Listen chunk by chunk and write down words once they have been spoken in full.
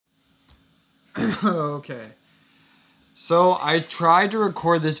Okay. So I tried to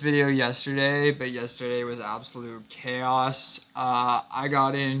record this video yesterday, but yesterday was absolute chaos. I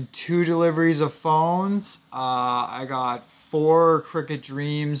got in 2 deliveries of phones. I got 4 Cricket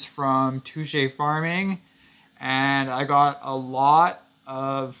Dreams from Touche Farming, and I got a lot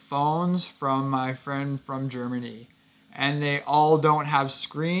of phones from my friend from Germany. And they all don't have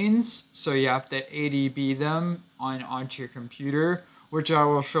screens, so you have to ADB them onto your computer, which I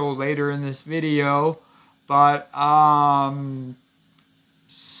will show later in this video. But how many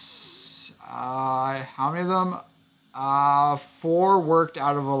of them? 4 worked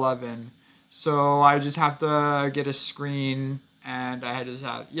out of 11. So I just have to get a screen, and I had to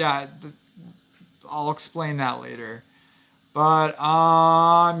have, yeah, I'll explain that later. But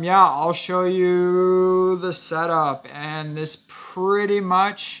yeah, I'll show you the setup, and this pretty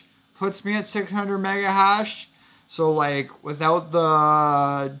much puts me at 600 megahash. So like without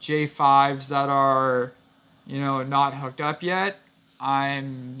the J5s that are, not hooked up yet, I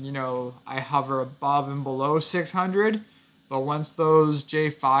hover above and below 600. But once those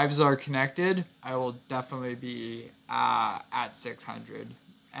J5s are connected, I will definitely be at 600.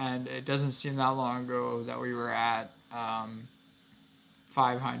 And it doesn't seem that long ago that we were at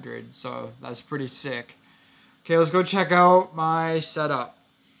 500, so that's pretty sick. Okay, let's go check out my setup.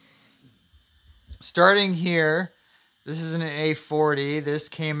 Starting here, this is an A40. This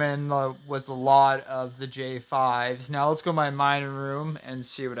came in with a lot of the J5s. Now let's go to my mining room and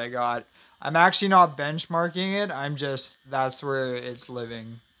see what I got. I'm actually not benchmarking it. That's where it's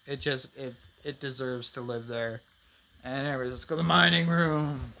living. It deserves to live there. And anyways, let's go to the mining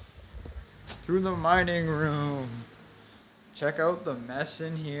room. Through the mining room. Check out the mess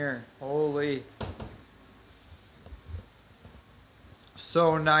in here. Holy.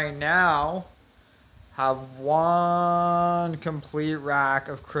 So I now have 1 complete rack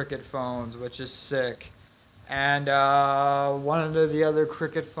of Cricket phones, which is sick. And one of the other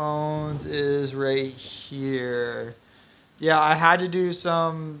Cricket phones is right here. Yeah, I had to do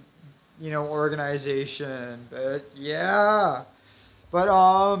some, organization, but yeah.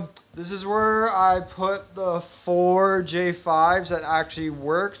 But this is where I put the 4 J5s that actually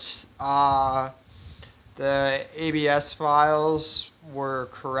worked. The ABS files were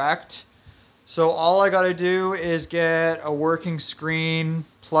correct. So all I gotta do is get a working screen,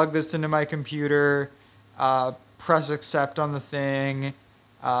 plug this into my computer, press accept on the thing,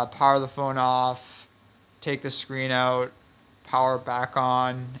 power the phone off, take the screen out, power it back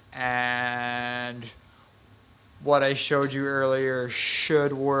on, and what I showed you earlier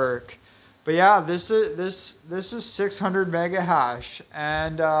should work. But yeah, this is 600 megahash,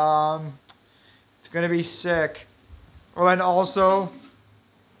 and it's gonna be sick. Oh, and also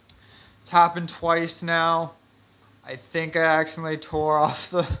it's happened twice now. I think I accidentally tore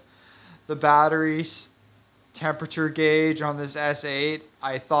off the battery temperature gauge on this S8.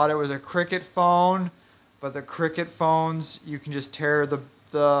 I thought it was a Cricket phone, but the Cricket phones, you can just tear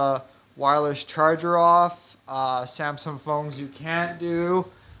the wireless charger off. Samsung phones you can't do.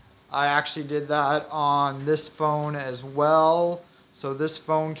 I actually did that on this phone as well. So this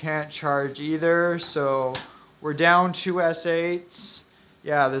phone can't charge either. So we're down 2 S8s.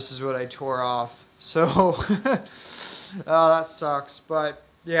 Yeah, this is what I tore off. So that sucks. But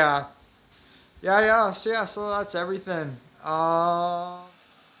yeah. So that's everything.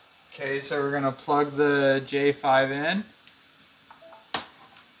 Okay, so we're gonna plug the J5 in.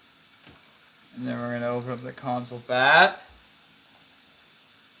 And then we're going to open up the console bat.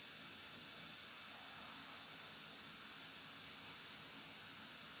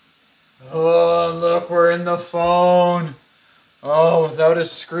 Oh, look, we're in the phone. Oh, without a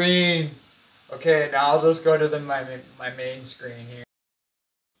screen. Okay, now I'll just go to my main screen here.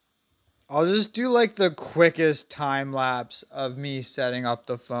 I'll just do like the quickest time lapse of me setting up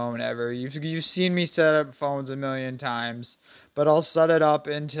the phone ever. You've seen me set up phones a million times, but I'll set it up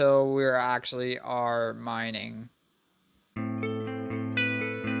until we actually are mining.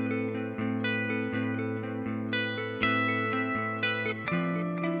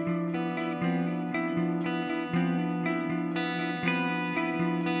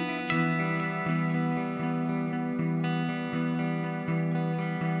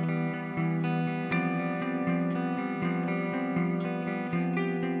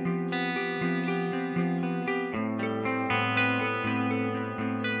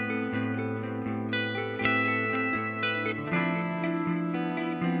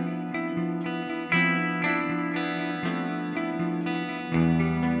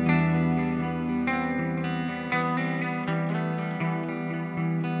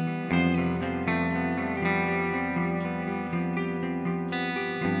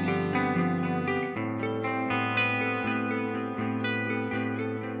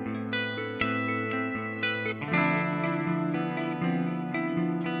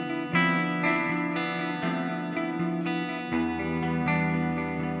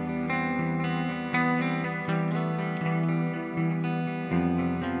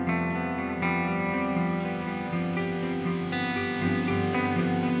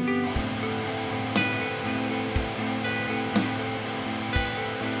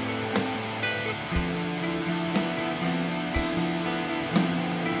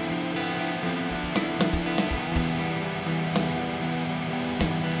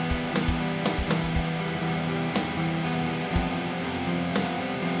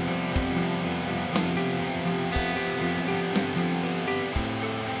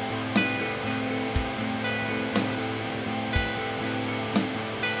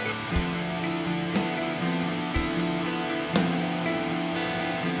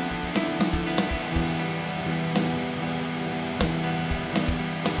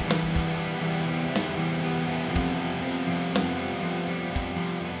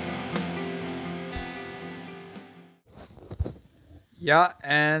 Yeah,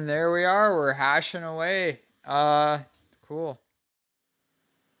 and there we are. We're hashing away. Cool.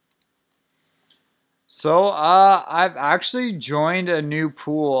 So, I've actually joined a new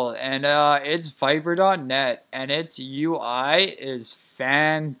pool, and it's Vipor.net, and its UI is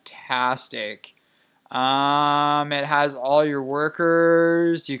fantastic. It has all your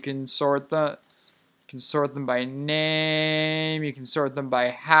workers. You can sort them by name. You can sort them by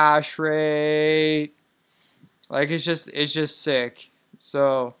hash rate. Like it's just sick.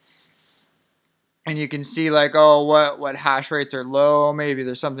 So, and you can see like, oh, what hash rates are low. Maybe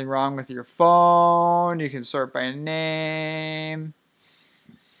there's something wrong with your phone. You can sort by name.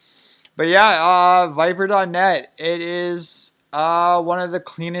 But yeah, Vipor.net. It is one of the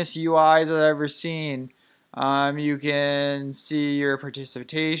cleanest UIs I've ever seen. You can see your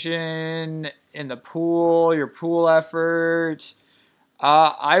participation in the pool, your pool effort.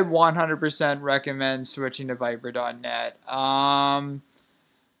 I 100% recommend switching to Vipor.net.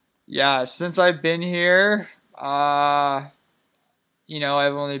 Yeah, since I've been here, I've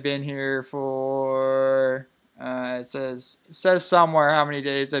only been here for it says somewhere how many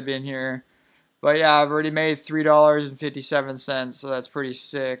days I've been here. But yeah, I've already made $3.57, so that's pretty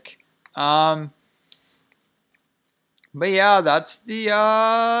sick. But yeah, that's the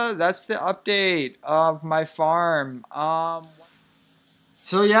update of my farm.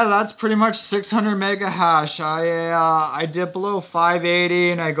 So yeah, that's pretty much 600 mega hash. I dip below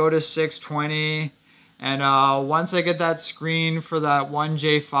 580 and I go to 620. And once I get that screen for that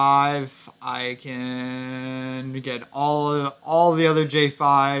 1J5, I can get all the other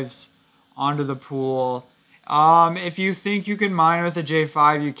J5s onto the pool. If you think you can mine with a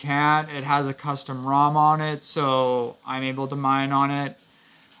J5, you can't. It has a custom ROM on it, so I'm able to mine on it.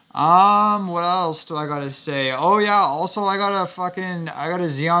 What else do I gotta say? Oh yeah, also I got a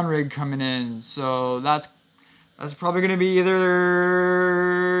Xeon rig coming in, so that's probably gonna be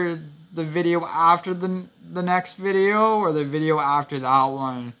either the video after the next video or the video after that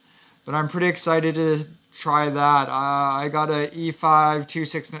one. But I'm pretty excited to try that. I got a E5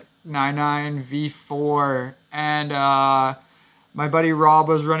 2699 V4, and my buddy Rob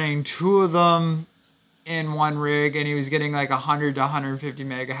was running two of them in one rig, and he was getting like 100 to 150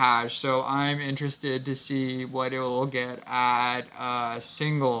 mega hash. So I'm interested to see what it will get at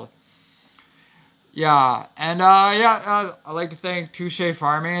single. Yeah, and I'd like to thank Touche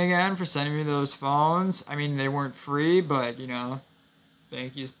Farming again for sending me those phones. I mean, they weren't free, but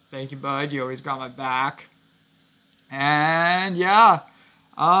thank you, bud. You always got my back. And yeah,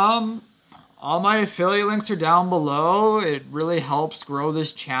 all my affiliate links are down below. It really helps grow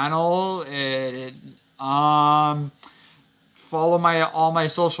this channel. Follow all my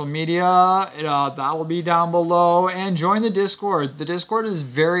social media. That will be down below, and join the Discord. The Discord is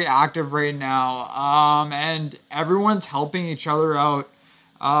very active right now, and everyone's helping each other out.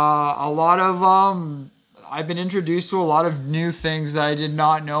 I've been introduced to a lot of new things that I did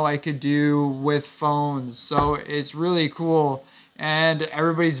not know I could do with phones, so it's really cool. And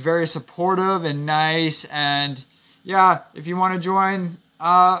everybody's very supportive and nice. And yeah, if you want to join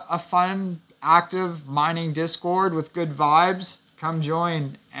a fun, active mining Discord with good vibes, come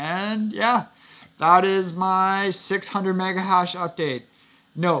join. And yeah, that is my 600 mega hash update.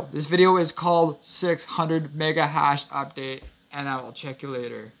 No, this video is called 600 mega hash update, and I will check you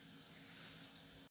later.